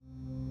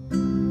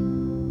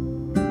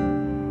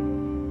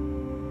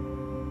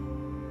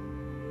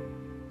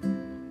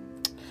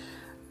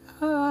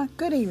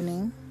Good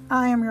evening.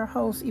 I am your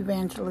host,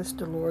 Evangelist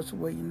Dolores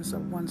Williams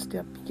of One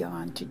Step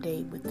Beyond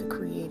Today with the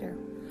Creator.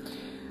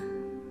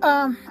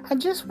 I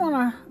just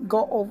want to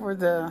go over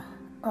the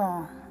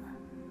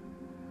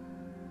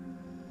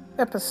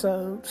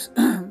episodes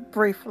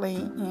briefly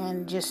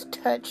and just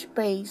touch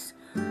base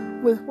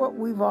with what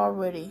we've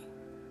already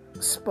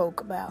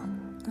spoke about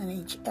in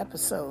each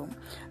episode.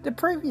 The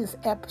previous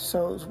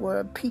episodes were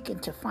a peek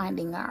into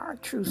finding our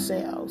true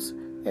selves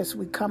as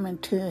we come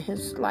into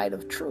His light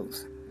of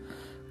truth.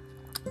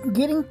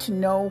 Getting to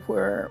know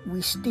where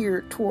we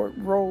steered toward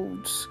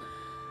roads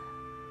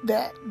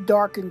that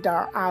darkened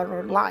our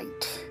outer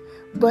light,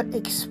 but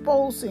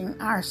exposing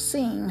our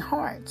seeing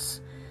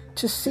hearts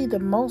to see the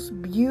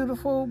most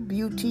beautiful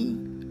beauty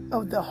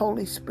of the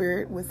Holy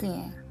Spirit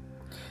within.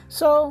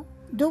 So,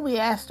 do we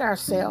ask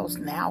ourselves,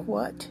 now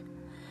what?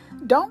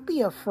 Don't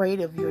be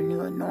afraid of your new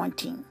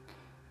anointing.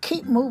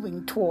 Keep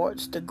moving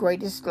towards the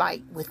greatest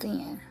light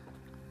within.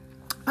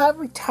 I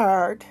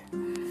retired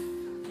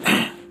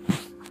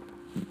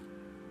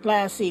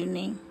last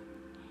evening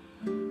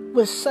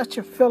with such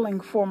a feeling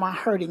for my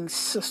hurting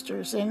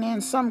sisters, and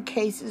in some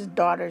cases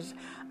daughters.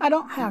 I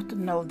don't have to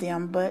know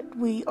them, but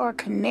we are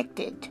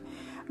connected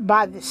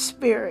by the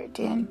Spirit,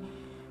 and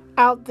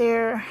out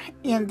there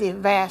in the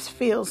vast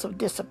fields of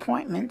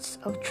disappointments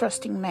of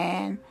trusting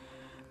man,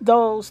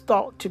 those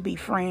thought to be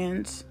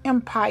friends,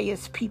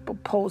 impious people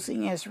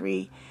posing as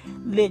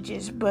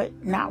religious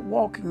but not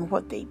walking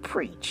what they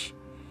preach.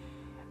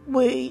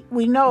 We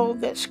know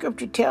that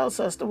Scripture tells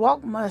us the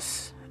walk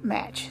must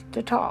match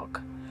the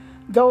talk.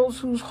 Those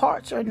whose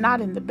hearts are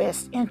not in the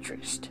best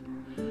interest.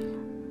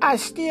 I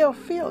still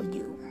feel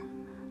you.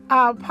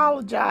 I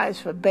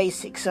apologize for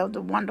basics of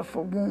the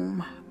wonderful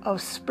womb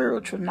of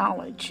spiritual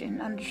knowledge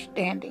and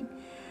understanding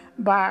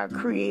by our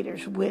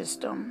Creator's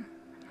wisdom.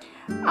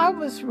 I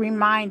was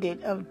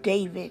reminded of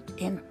David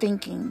in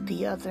thinking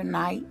the other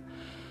night,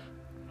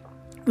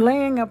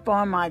 laying up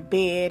on my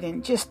bed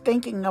and just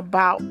thinking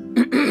about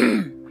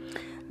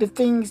the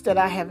things that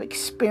I have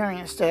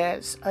experienced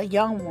as a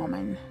young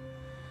woman,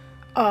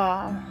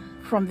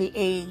 from the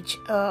age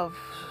of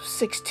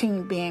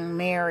 16 being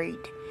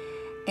married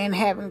and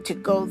having to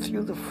go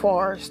through the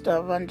forest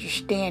of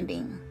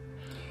understanding.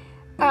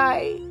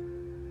 Holy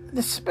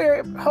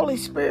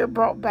Spirit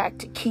brought back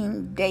to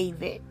King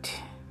David.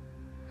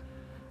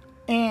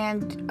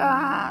 And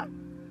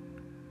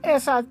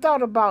as I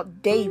thought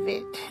about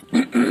David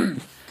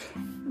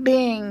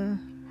being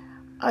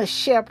a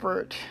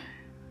shepherd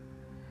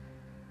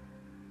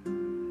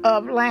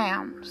of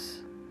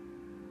lambs,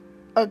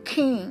 a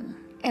king,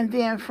 and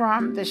then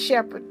from the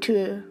shepherd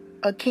to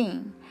a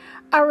king,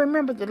 I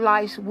remember the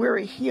life's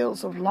weary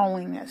hills of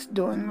loneliness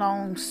during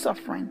long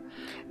suffering,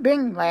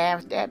 being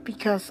laughed at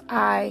because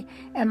I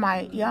and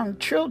my young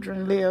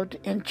children lived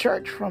in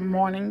church from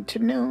morning to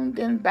noon,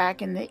 then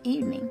back in the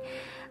evening.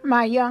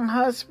 My young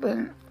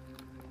husband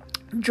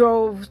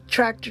drove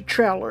tractor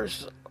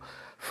trailers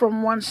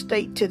from one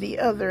state to the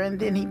other, and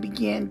then he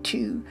began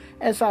to,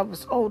 as I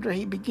was older,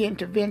 he began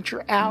to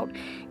venture out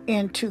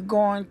into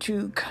going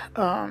to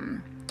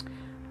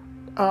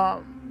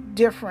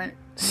different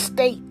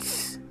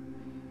states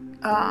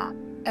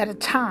at a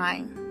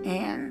time,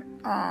 and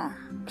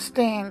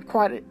staying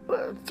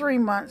 3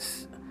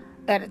 months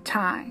at a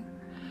time.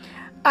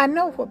 I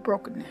know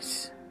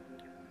brokenness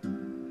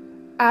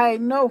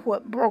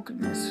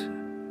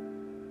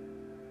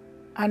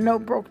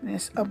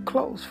up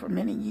close for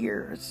many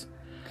years.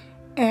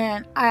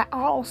 And I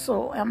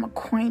also am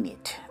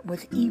acquainted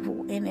with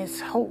evil and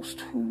its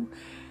host who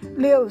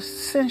lives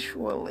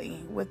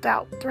sensually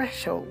without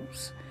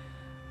thresholds.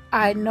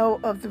 I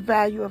know of the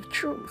value of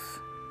truth.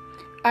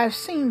 I've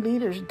seen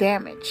leaders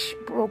damage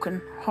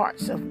broken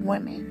hearts of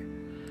women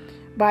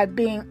by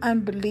being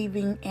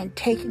unbelieving and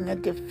taking a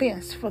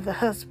defense for the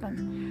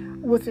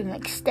husband with an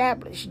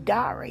established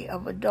dowry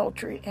of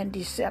adultery and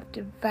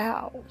deceptive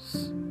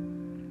vows.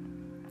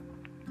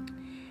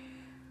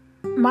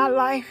 My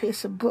life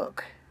is a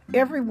book.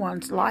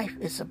 Everyone's life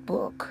is a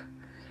book.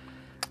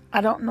 I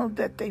don't know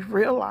that they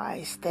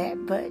realize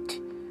that, but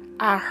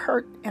our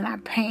hurt and our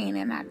pain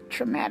and our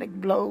traumatic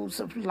blows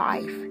of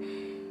life,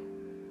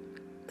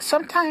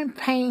 sometimes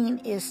pain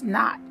is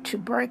not to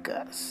break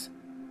us.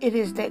 It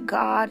is that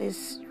God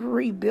is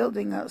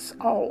rebuilding us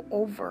all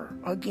over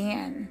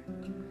again,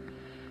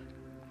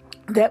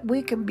 that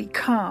we can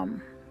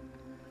become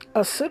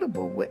a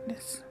suitable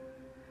witness,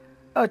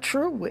 a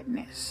true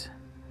witness,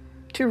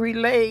 to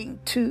relay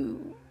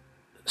to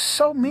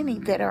so many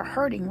that are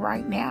hurting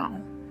right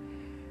now.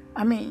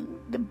 I mean,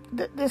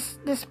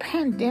 this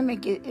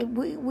pandemic,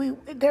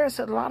 there's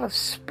a lot of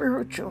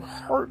spiritual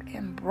hurt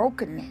and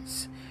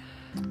brokenness.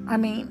 I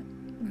mean,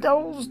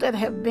 those that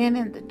have been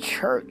in the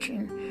church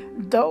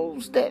and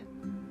those that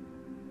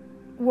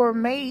were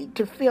made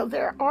to feel,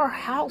 there are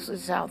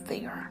houses out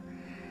there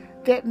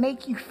that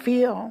make you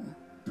feel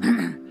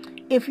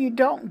if you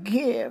don't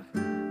give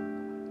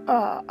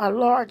a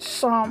large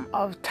sum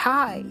of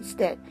tithes,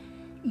 that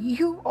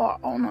you are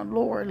on a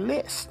lower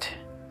list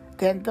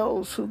than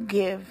those who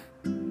give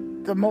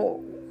the more.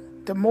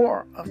 the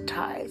more of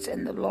tithes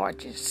and the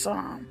largest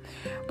sum.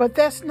 But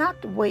that's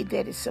not the way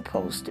that it's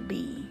supposed to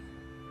be.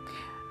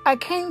 I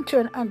came to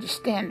an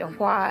understanding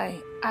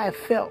why I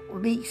felt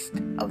least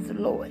of the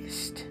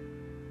lowest.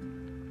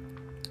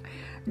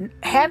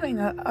 Having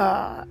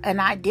an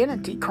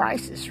identity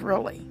crisis,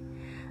 really.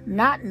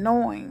 Not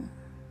knowing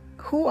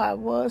who I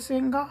was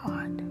in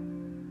God.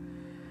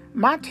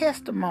 My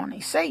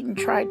testimony, Satan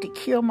tried to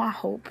kill my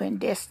hope and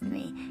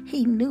destiny.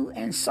 He knew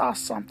and saw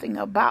something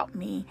about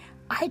me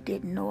I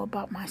didn't know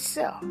about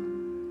myself.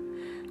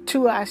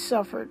 Two, I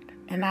suffered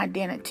an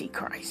identity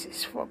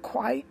crisis for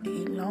quite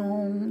a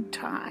long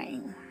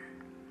time.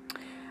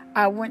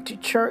 I went to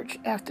church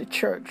after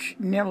church,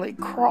 nearly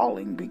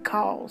crawling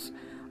because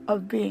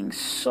of being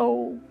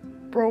so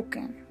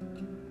broken.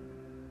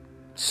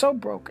 So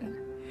broken.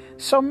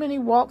 So many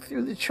walk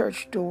through the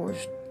church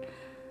doors.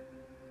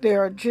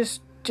 They're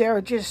just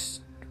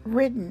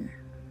ridden.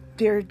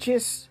 They're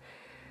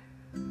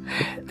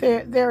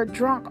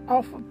drunk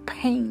off of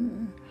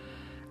pain,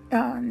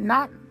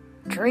 not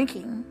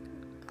drinking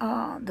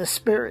the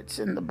spirits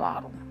in the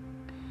bottle,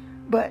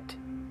 but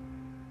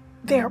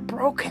they're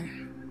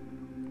broken.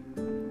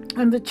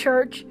 And the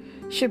church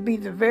should be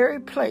the very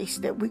place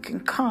that we can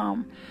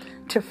come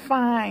to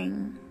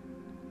find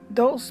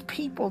those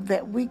people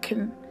that we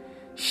can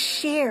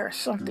share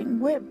something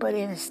with, but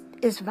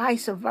it's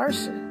vice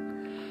versa.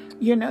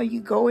 You know,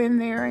 you go in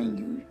there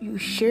and you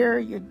share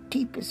your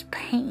deepest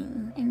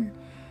pain, and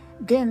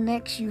then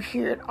next you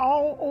hear it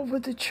all over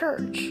the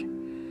church.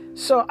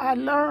 So I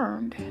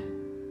learned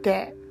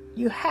that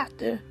you have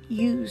to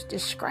use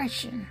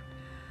discretion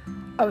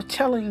of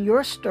telling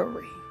your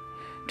story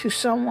to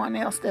someone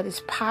else that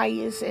is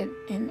pious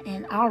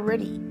and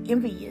already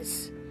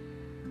envious.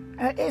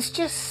 It's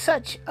just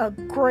such a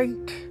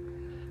great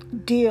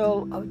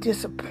deal of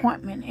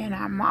disappointment in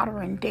our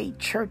modern day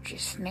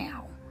churches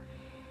now.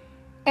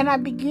 And I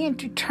began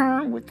to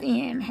turn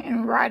within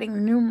and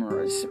writing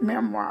numerous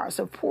memoirs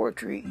of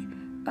poetry.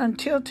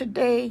 Until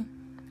today,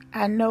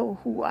 I know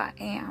who I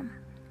am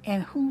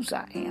and whose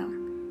I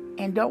am,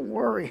 and don't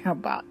worry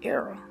about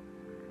error.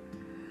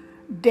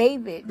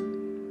 David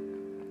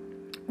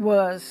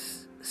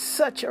was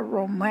such a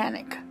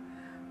romantic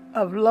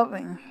of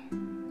loving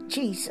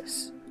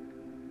Jesus.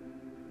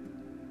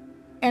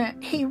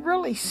 And he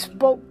really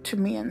spoke to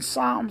me in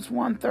Psalms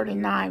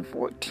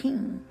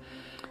 139:14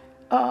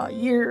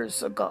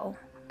 years ago.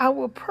 I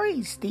will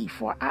praise thee,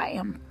 for I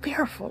am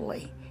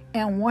fearfully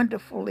and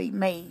wonderfully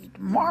made.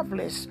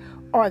 Marvelous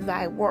are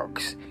thy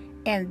works,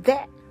 and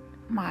that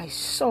my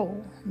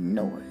soul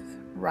knoweth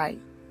right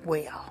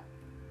well.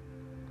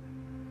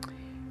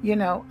 You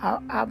know,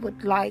 I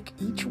would like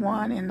each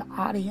one in the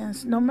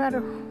audience, no matter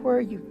where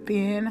you've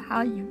been,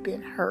 how you've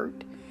been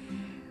hurt,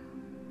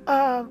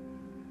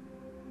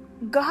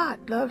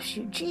 God loves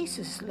you.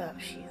 Jesus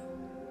loves you.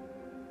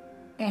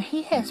 And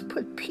he has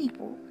put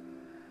people,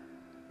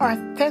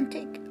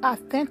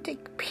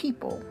 authentic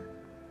people,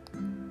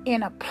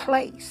 in a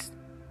place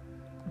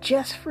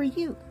just for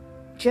you,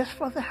 just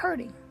for the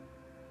hurting.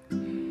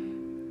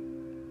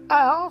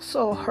 I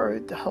also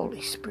heard the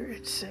Holy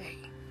Spirit say,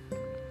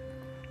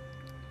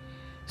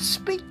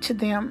 speak to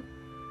them,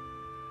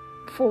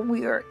 for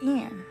we are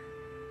in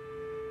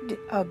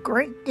a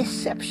great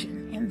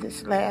deception in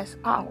this last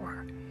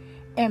hour,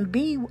 and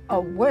be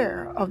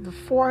aware of the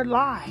 4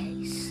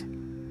 lies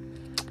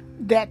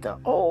that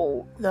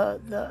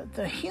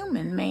the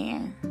human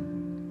man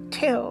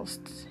tells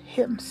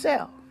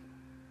himself.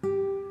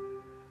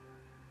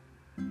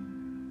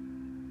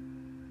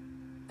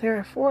 There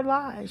are 4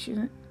 lies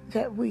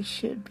that we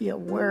should be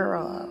aware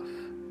of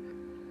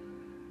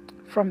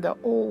from the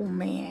old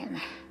man.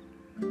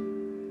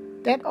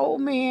 That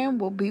old man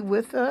will be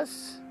with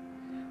us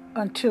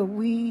until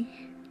we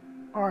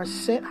are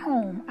sent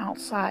home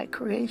outside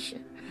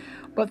creation.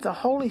 But the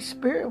Holy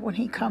Spirit, when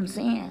he comes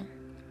in,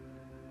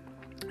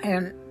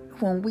 and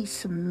when we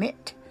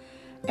submit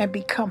and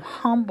become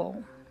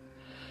humble,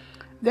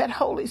 that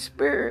Holy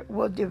Spirit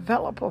will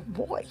develop a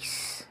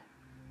voice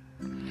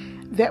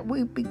that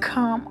we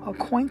become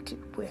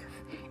acquainted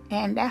with.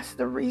 And that's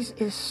the reason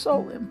it's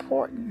so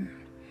important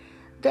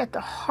that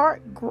the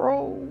heart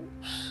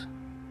grows.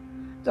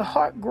 The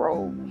heart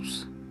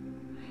grows.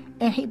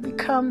 And he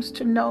becomes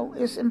to know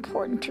it's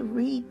important to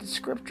read the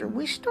scripture.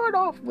 We start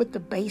off with the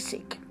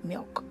basic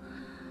milk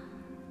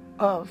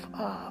of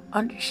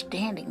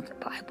understanding the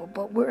Bible,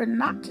 but we're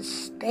not to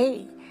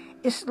stay.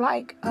 It's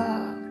like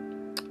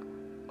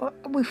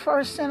we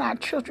first send our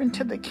children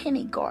to the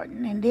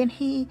kindergarten, and then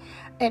he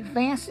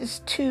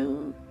advances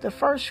to the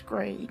 1st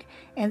grade,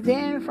 and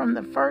then from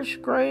the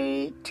 1st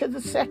grade to the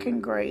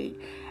 2nd grade.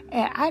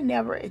 And I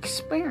never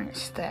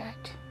experienced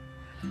that,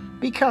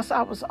 because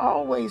I was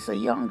always a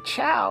young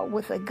child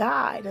with a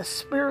guide, a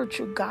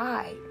spiritual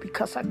guide,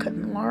 because I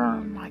couldn't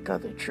learn like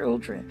other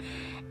children.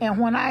 And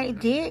when I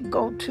did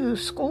go to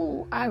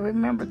school, I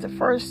remember the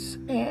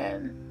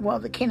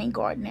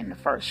kindergarten and the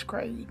 1st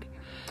grade.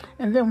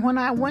 And then when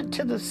I went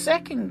to the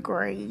 2nd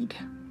grade,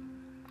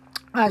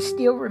 I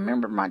still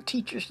remember my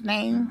teacher's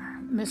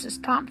name,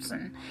 Mrs.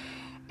 Thompson.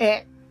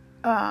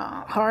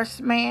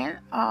 Horseman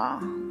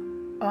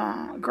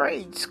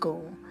grade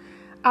school.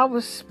 I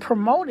was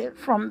promoted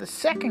from the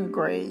 2nd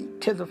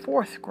grade to the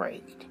 4th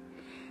grade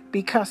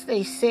because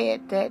they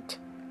said that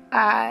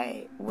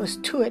I was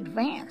too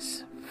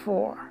advanced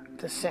for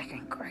the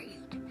 2nd grade.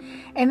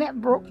 And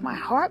that broke my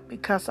heart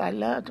because I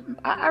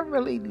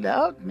really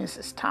loved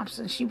Mrs.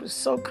 Thompson. She was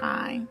so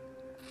kind.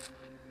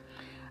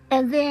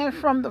 And then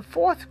from the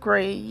 4th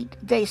grade,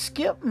 they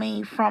skipped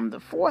me from the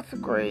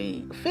 5th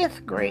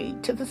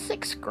grade to the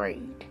 6th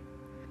grade.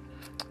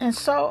 And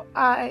so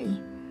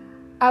I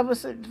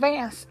was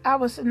advanced. I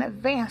was an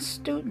advanced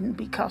student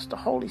because the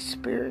Holy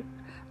Spirit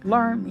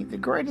learned me. The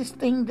greatest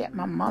thing that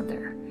my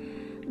mother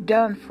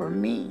done for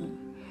me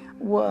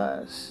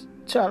was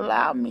to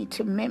allow me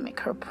to mimic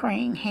her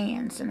praying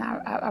hands. And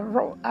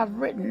I've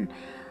written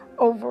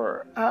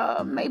over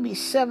maybe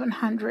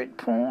 700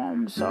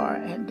 poems,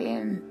 and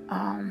then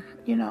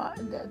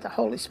the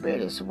Holy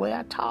Spirit is the way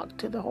I talk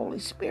to the Holy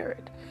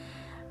Spirit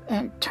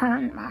and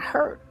turn my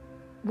hurt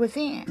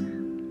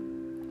within.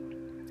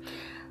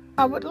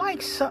 I would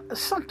like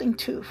something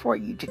for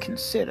you to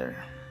consider.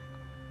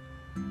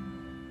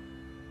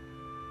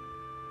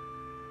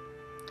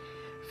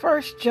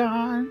 1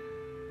 John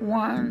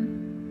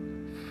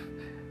 1,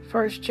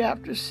 first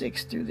chapter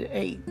 6 through the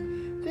 8.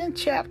 Then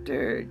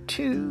chapter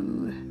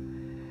 2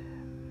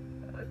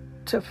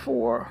 to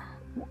 4,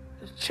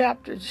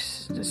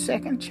 chapters, the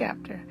 2nd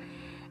chapter,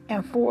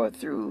 and 4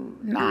 through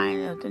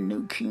 9 of the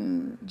New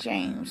King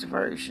James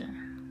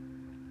Version.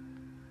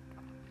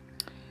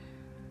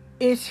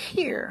 It's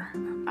here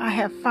I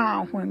have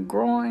found when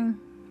growing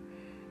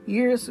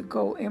years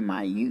ago in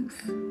my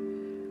youth,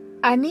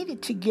 I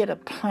needed to get a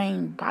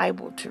plain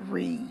Bible to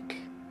read.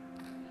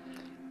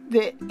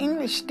 The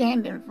English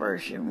Standard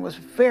Version was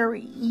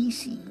very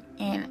easy,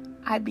 and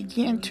I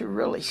began to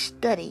really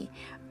study.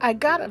 I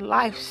got a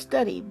Life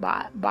Study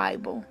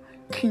Bible,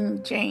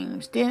 King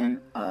James,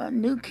 then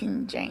New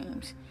King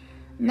James.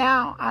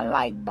 Now I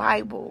like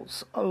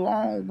Bibles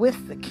along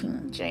with the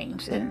King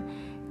James,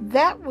 and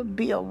that would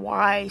be a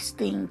wise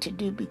thing to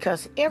do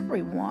because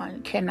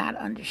everyone cannot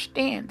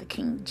understand the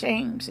King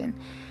James, and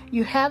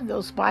you have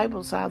those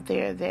Bibles out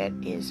there that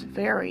is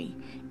very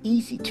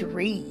easy to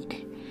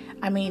read.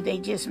 I mean, they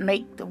just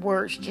make the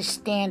words just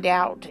stand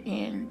out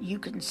and you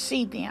can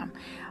see them.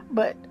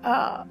 But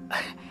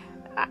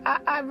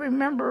I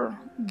remember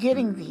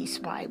getting these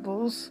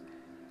Bibles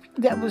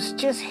that was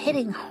just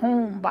hitting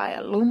home by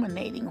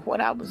illuminating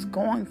what I was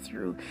going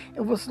through.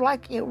 It was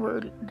like the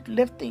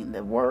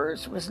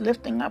words was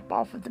lifting up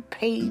off of the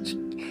page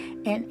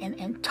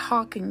and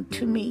talking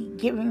to me,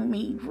 giving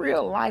me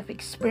real life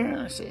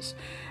experiences,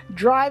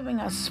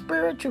 driving a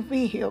spiritual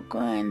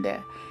vehicle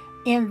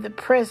in the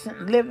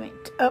present living,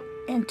 up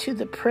into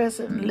the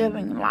present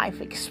living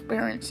life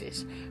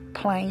experiences,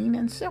 plain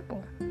and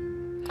simple,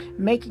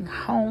 making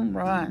home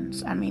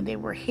runs. I mean, they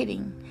were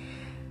hitting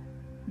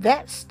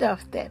that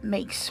stuff that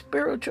makes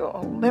spiritual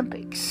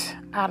Olympics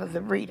out of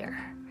the reader.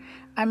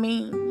 I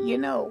mean,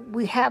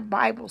 we have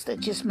Bibles that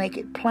just make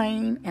it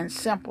plain and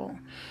simple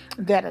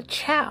that a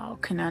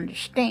child can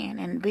understand.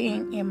 And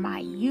being in my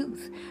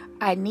youth,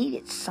 I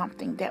needed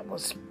something that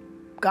was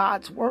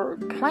God's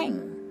Word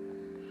plain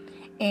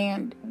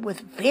and with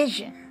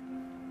vision,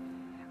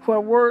 where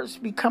words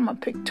become a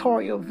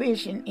pictorial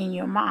vision in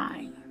your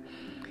mind.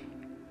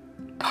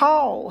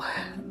 Paul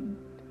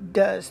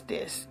does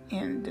this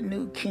in the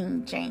New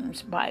King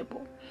James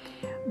Bible.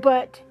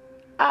 But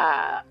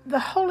the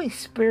Holy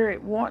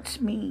Spirit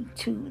wants me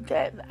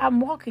that I'm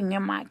walking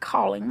in my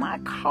calling. My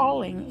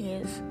calling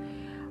is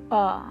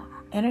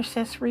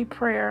intercessory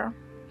prayer,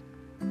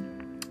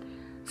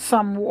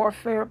 some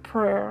warfare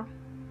prayer,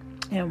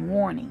 and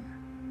warning.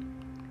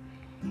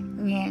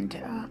 And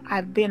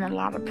I've been a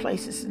lot of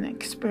places and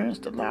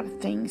experienced a lot of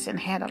things and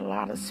had a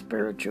lot of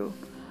spiritual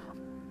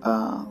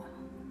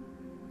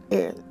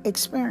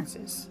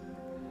experiences.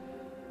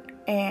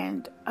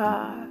 And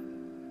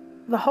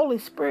the Holy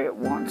Spirit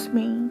wants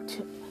me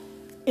to,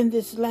 in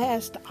this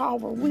last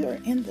hour, we are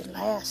in the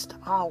last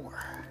hour.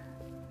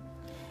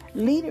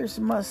 Leaders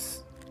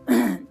must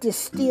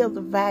distill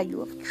the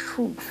value of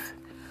truth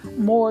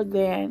more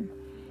than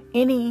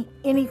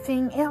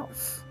anything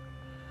else.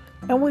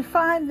 And we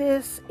find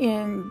this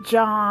in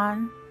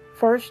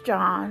 1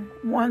 John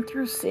 1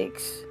 through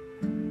 6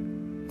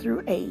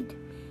 through 8.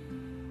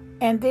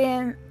 And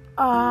then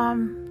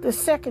the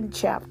 2nd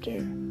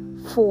chapter,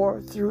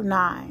 4 through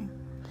 9.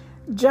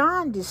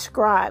 John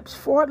describes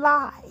 4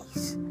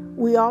 lies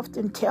we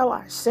often tell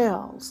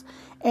ourselves.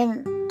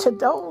 And to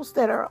those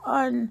that are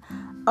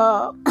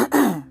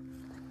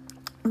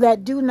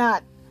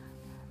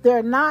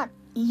they're not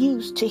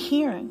used to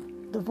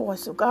hearing the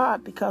voice of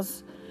God,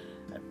 because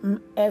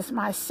as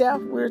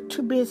myself, we're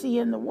too busy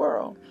in the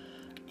world,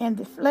 and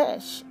the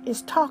flesh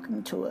is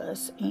talking to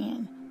us,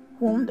 and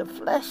when the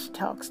flesh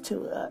talks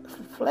to us,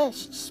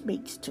 flesh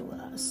speaks to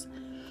us,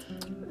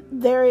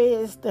 there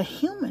is the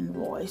human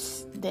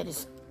voice that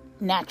is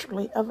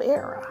naturally of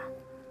error,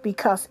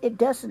 because it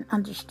doesn't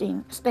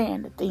understand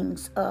the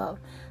things of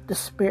the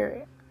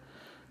Spirit.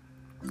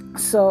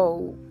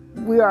 So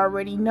we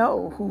already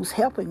know who's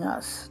helping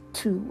us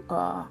to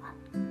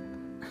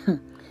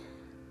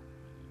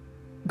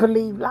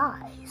believe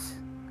lies.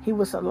 He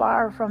was a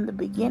liar from the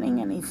beginning,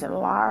 and he's a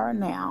liar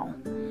now.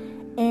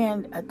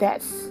 And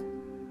that's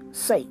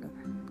Satan.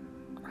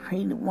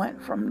 He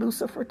went from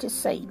Lucifer to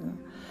Satan.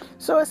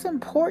 So it's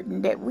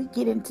important that we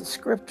get into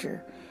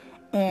Scripture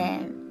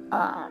and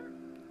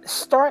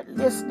start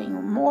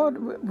listening. More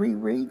we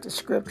read the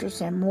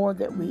Scriptures, and more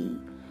that we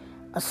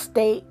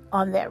stay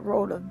on that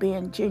road of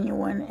being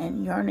genuine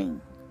and yearning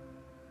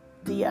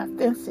the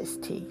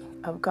authenticity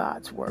of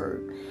God's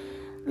Word.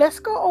 Let's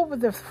go over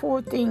the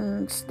 4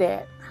 things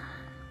that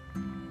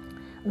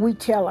we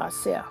tell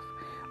ourselves.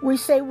 We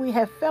say we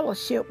have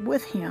fellowship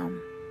with Him,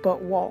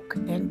 but walk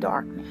in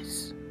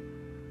darkness.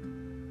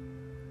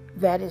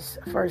 That is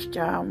 1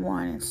 John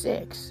 1 and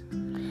 6.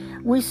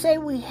 We say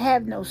we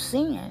have no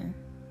sin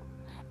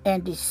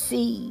and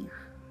deceive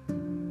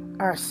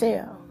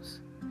ourselves.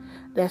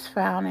 That's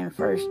found in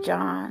 1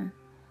 John,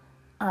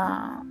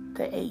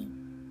 the 8th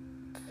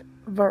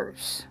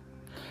verse.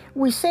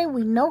 We say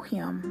we know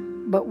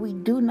Him, but we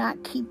do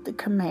not keep the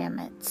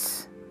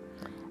commandments.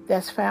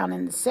 That's found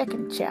in the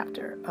 2nd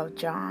chapter of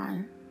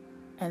John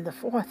and the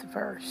 4th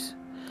verse.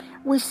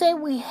 We say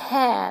we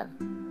are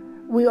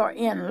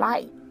in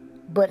light,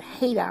 but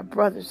hate our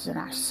brothers and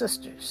our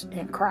sisters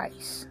in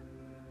Christ.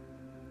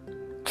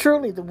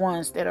 Truly the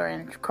ones that are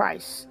in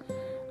Christ.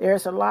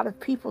 There's a lot of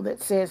people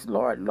that says,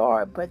 Lord,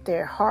 Lord, but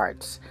their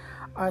hearts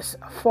are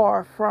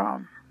far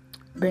from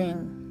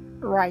being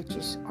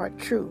righteous or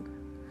true.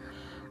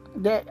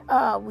 That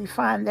we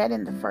find that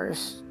in the 1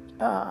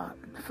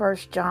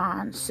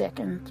 John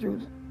 2nd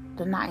through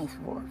the 9th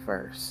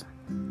verse.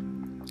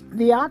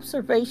 The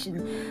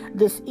observation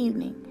this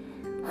evening: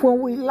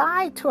 when we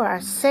lie to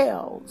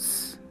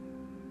ourselves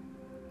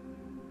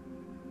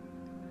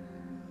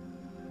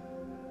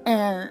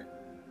and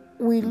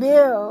we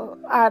live,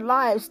 our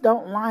lives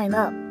don't line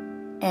up,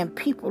 and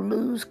people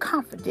lose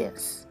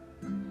confidence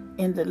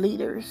in the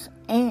leaders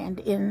and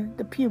in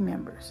the pew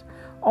members.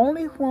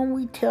 Only when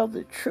we tell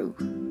the truth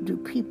do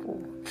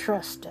people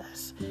trust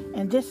us.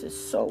 And this is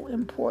so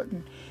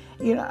important.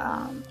 You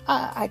know,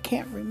 I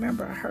can't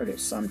remember. I heard it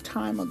some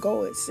time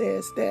ago. It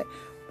says that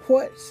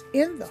what's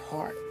in the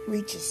heart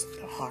reaches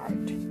the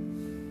heart.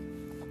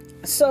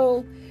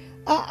 So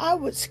I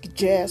would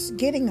suggest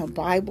getting a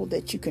Bible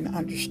that you can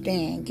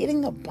understand,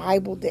 getting a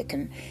Bible that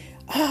can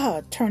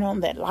turn on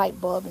that light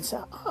bulb and say,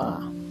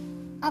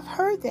 I've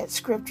heard that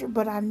scripture,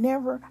 but I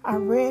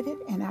read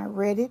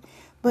it,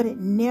 but it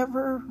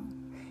never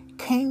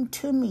came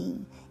to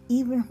me,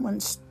 even when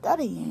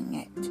studying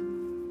it.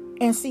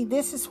 And see,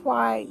 this is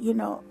why,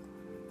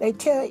 they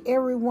tell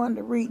everyone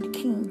to read the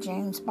King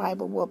James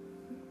Bible. Well,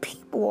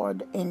 people are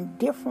in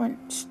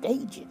different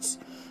stages,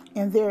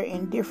 and they're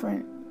in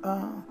different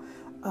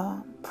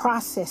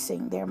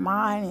processing. Their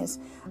mind is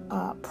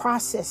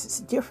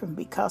processes different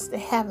because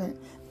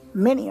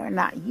many are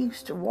not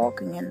used to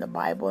walking in the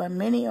Bible, and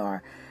many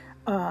are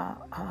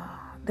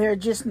they're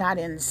just not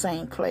in the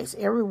same place.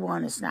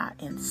 Everyone is not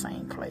in the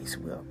same place,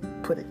 we'll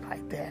put it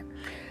like that.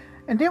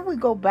 And then we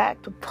go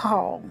back to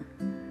Paul.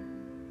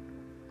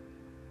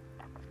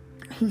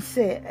 He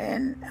said,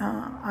 and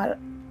I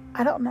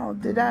don't know,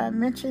 did I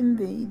mention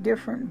the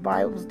different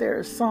Bibles? There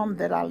are some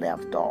that I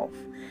left off.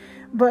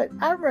 But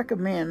I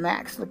recommend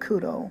Max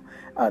Lucado,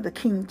 the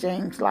King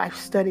James Life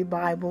Study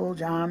Bible,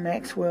 John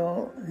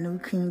Maxwell, New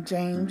King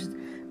James.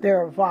 There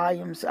are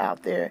volumes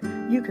out there.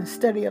 You can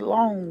study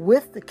along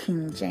with the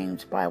King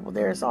James Bible.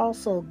 There's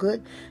also a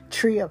good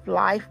Tree of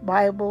Life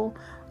Bible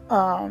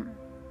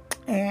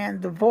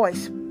and the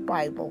Voice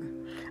Bible.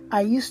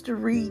 I used to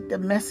read the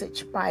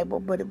Message Bible,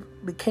 but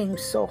it became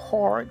so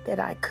hard that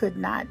I could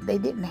not. They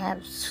didn't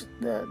have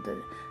the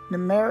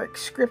numeric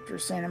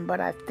scriptures in them, but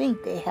I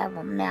think they have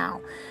them now.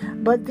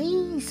 But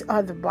these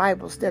are the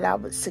Bibles that I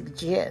would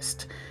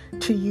suggest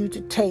to you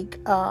to take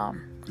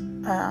an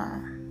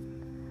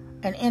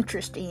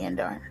interest in.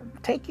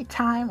 Take your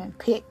time and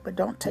pick, but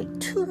don't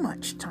take too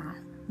much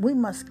time. We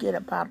must get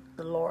about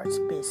the Lord's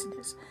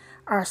business.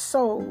 Our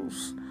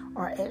souls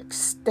are at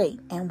stake,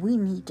 and we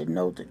need to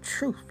know the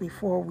truth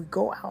before we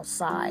go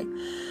outside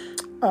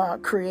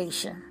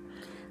creation.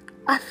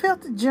 I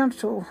felt a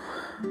gentle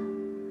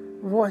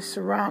voice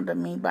surrounded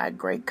me by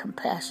great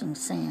compassion,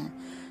 saying,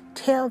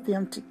 "Tell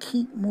them to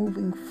keep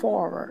moving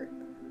forward.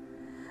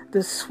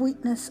 The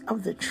sweetness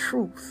of the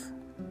truth."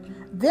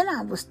 Then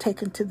I was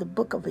taken to the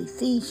book of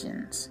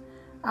Ephesians.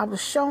 I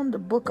was shown the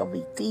book of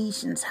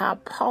Ephesians, how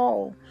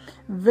Paul,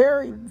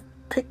 very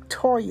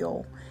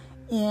pictorial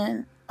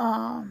in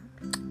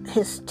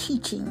his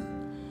teaching.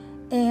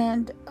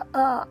 And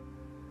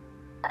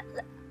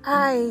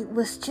I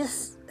was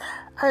just,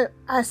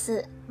 I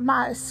said,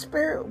 my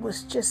spirit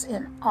was just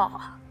in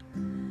awe.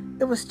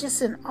 It was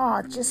just in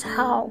awe, just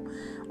how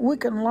we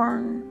can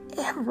learn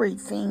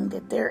everything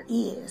that there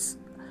is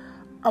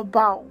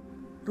about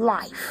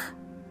life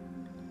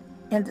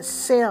and the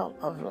cell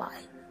of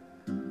life.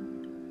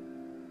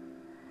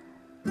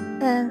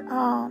 And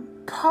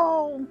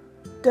Paul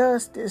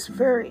does this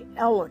very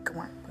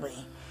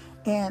eloquently.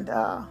 And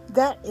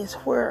that is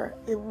where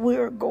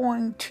we're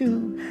going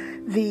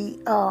to the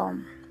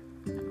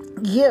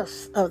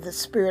gifts of the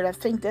Spirit. I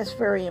think that's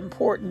very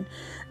important,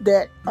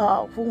 that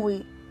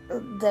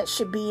that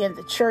should be in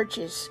the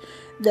churches,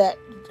 that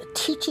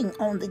teaching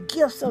on the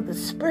gifts of the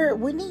Spirit.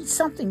 We need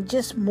something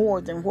just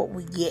more than what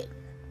we get.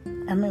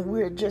 I mean,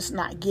 we're just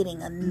not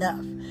getting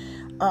enough.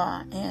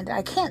 And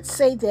I can't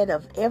say that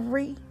of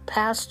every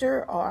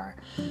pastor or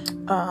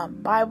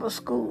Bible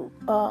school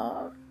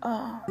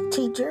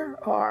teacher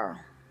or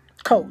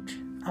coach.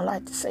 I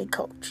like to say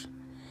coach.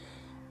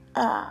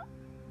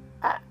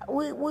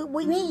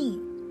 We need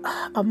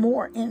a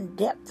more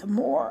in-depth,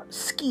 more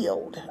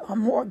skilled, a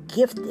more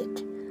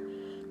gifted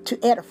to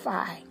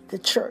edify the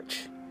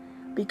church,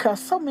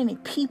 because so many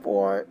people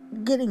are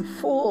getting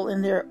full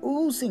and they're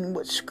oozing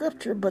with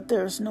scripture, but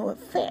there's no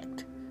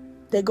effect.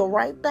 They go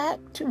right back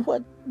to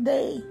what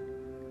they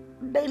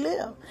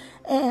live.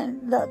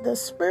 And the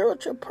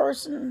spiritual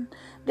person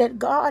that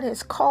God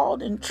has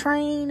called and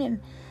trained and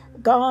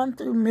gone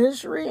through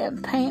misery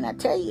and pain, I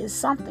tell you, is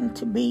something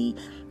to be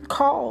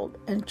called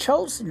and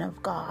chosen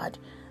of God.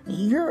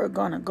 You're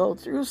going to go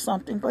through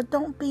something, but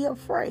don't be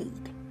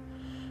afraid.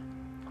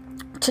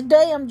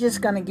 Today I'm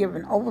just going to give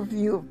an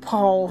overview of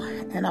Paul,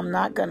 and I'm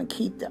not going to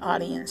keep the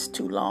audience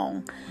too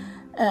long,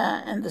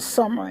 and the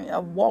summary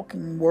of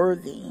walking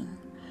worthy.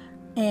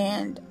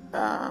 And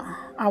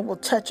I will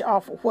touch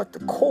off of what the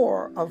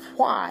core of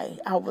why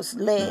I was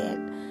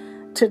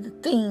led to the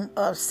theme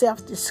of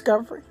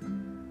self-discovery,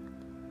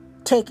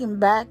 taking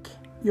back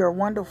your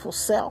wonderful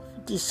self,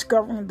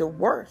 discovering the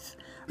worth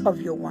of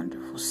your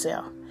wonderful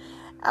self.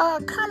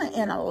 Kind of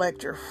in a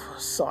lecture,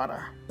 sort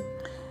of.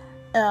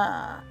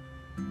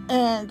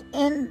 And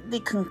in the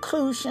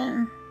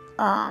conclusion,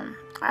 I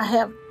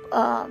have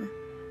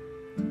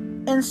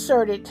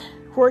inserted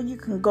where you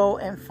can go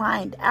and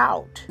find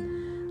out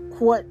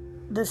what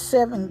the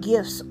 7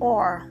 gifts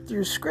are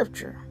through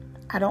Scripture.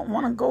 I don't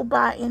want to go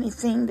by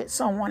anything that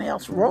someone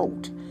else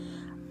wrote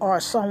or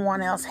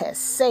someone else has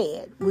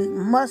said. We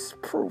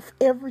must prove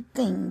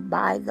everything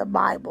by the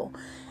Bible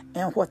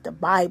and what the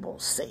Bible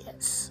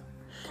says.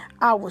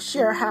 I will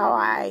share how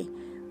I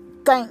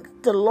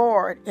thanked the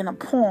Lord in a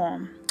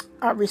poem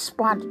I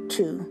responded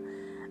to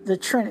the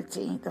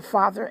Trinity, the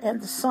Father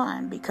and the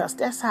Son, because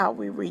that's how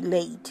we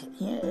relate.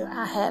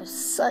 I have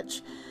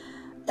such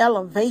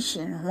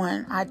elevation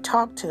when I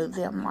talk to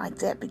them like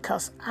that,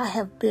 because I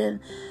have been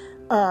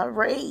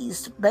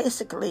raised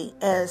basically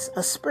as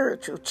a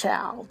spiritual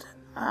child.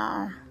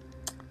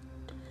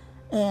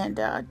 And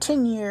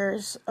 10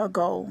 years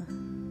ago,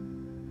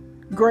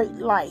 great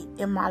light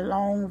in my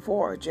long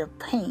voyage of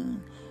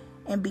pain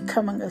and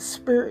becoming a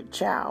spirit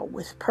child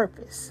with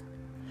purpose.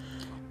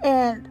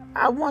 And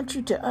I want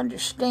you to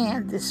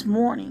understand this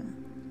morning,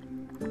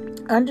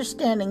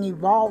 understanding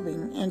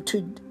evolving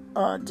into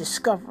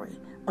discovery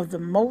of the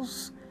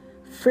most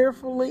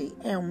fearfully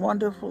and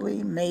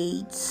wonderfully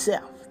made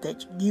self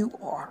that you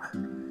are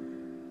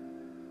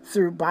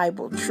through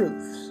Bible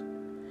truths.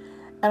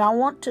 And I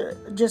want to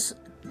just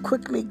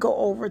quickly go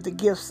over the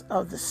gifts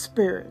of the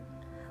Spirit.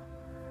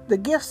 The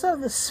gifts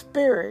of the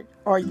Spirit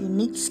are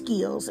unique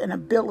skills and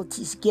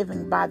abilities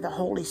given by the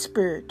Holy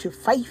Spirit to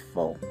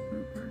faithful.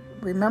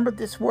 Remember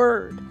this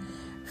word,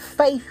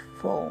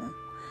 faithful.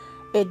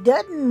 It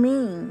doesn't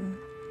mean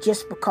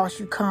just because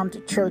you come to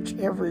church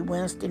every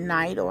Wednesday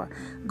night or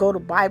go to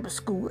Bible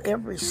school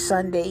every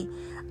Sunday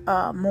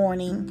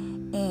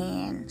morning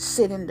and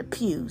sit in the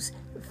pews.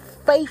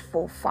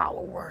 Faithful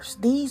followers.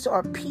 These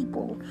are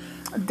people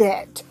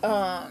that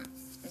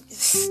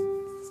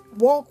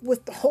walk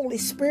with the Holy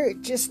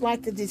Spirit just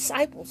like the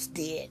disciples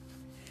did.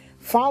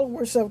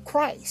 Followers of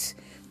Christ,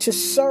 to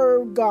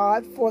serve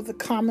God for the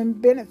common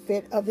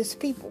benefit of His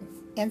people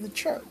and the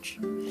church.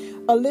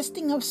 A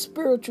listing of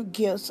spiritual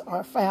gifts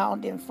are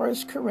found in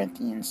 1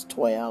 Corinthians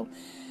 12th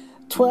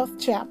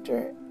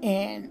chapter,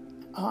 and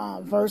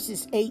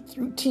verses 8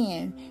 through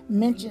 10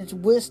 mentions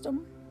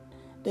wisdom.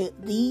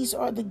 These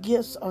are the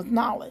gifts of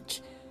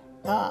knowledge.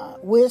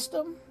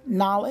 Wisdom,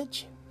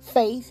 knowledge,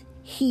 faith,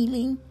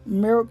 healing,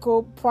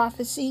 miracle,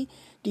 prophecy,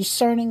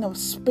 discerning of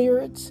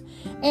spirits.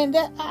 And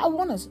that I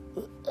want to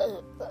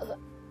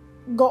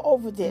go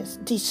over this.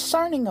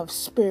 Discerning of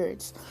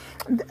spirits.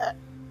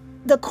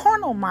 The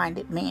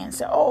carnal-minded man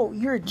said, oh,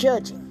 you're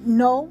judging.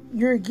 No,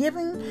 you're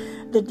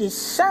giving the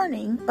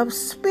discerning of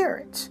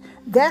spirits.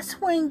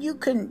 That's when you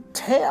can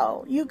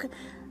tell. You can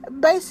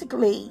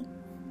basically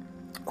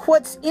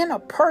what's in a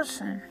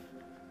person.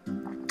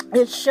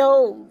 It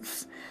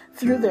shows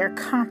through their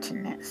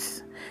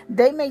countenance.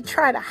 They may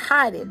try to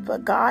hide it,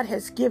 but God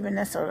has given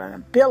us an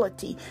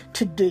ability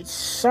to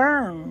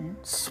discern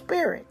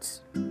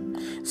spirits.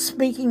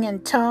 Speaking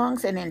in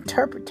tongues and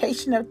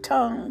interpretation of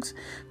tongues,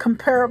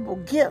 comparable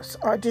gifts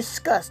are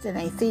discussed in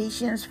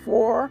Ephesians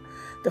 4,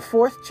 the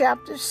 4th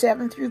chapter,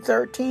 7 through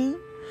 13,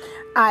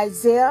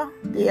 Isaiah,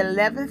 the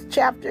 11th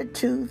chapter,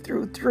 2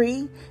 through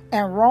 3,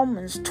 and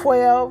Romans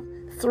 12,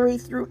 3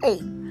 through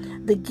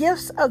 8. The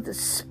gifts of the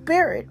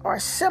Spirit are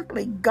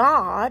simply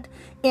God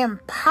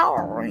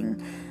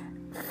empowering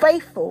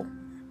faithful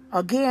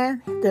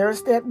Again,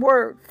 there's that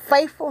word,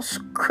 faithful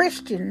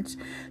Christians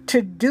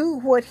to do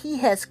what he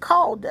has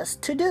called us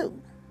to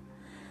do.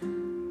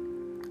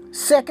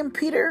 2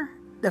 Peter,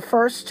 the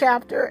 1st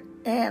chapter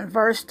and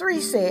verse 3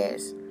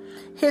 says,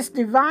 his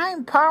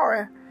divine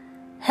power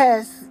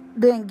has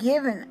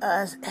given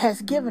us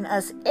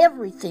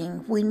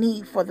everything we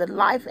need for the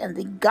life and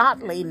the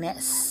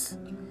godliness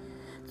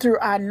through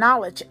our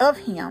knowledge of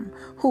him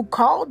who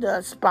called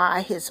us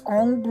by his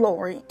own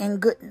glory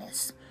and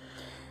goodness.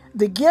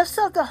 The gifts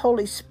of the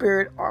Holy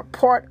Spirit are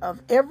part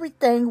of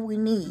everything we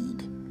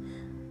need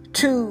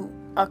to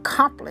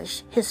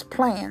accomplish his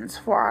plans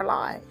for our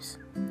lives.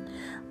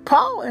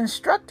 Paul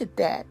instructed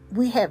that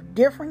we have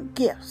different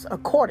gifts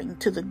according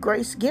to the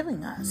grace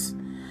given us.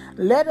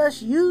 Let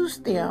us use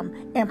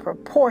them in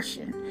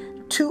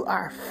proportion to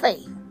our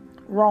faith.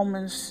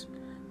 Romans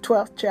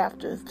 12th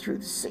chapter through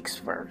the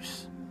 6th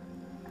verse.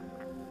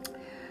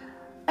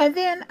 And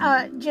then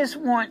I just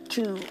want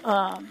to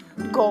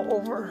go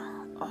over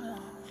a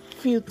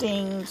few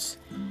things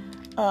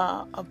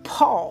of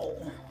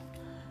Paul.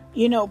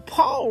 You know,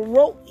 Paul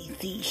wrote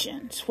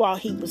Ephesians while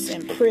he was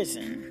in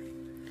prison.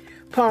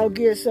 Paul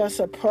gives us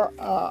a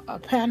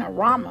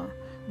panorama,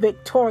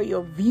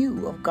 pictorial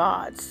view of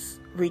God's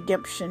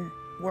redemption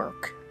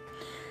work.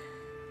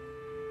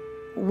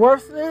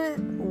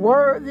 Worthiness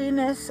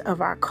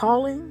of our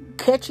calling,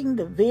 catching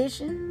the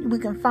vision. We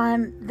can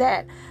find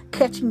that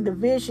catching the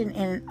vision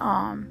in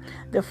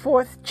the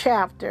 4th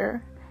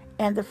chapter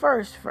and the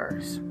 1st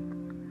verse.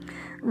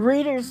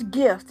 Reader's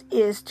gift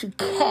is to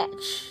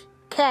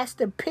cast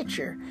a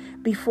picture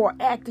before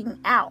acting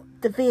out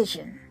the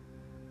vision.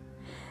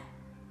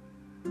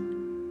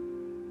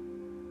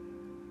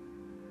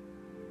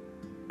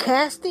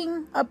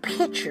 Casting a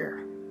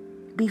picture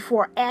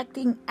before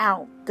acting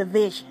out the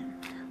vision.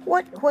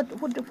 What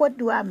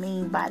do I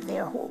mean by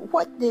that?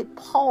 What did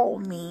Paul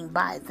mean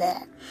by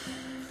that?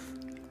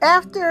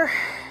 After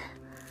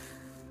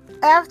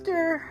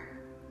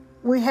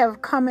we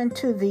have come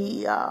into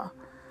the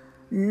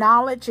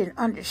knowledge and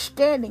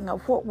understanding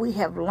of what we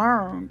have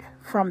learned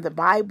from the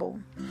Bible,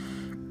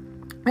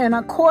 and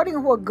according to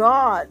what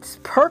God's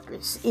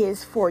purpose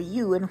is for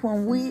you, and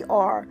when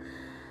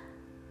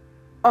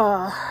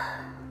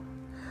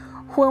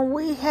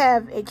we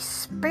have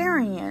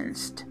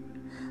experienced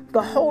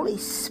the Holy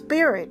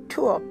Spirit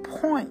to a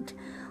point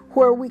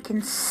where we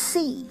can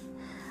see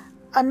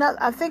another.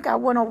 I think I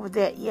went over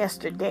that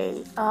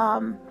yesterday.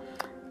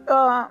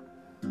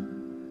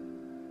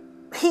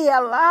 He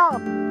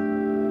allowed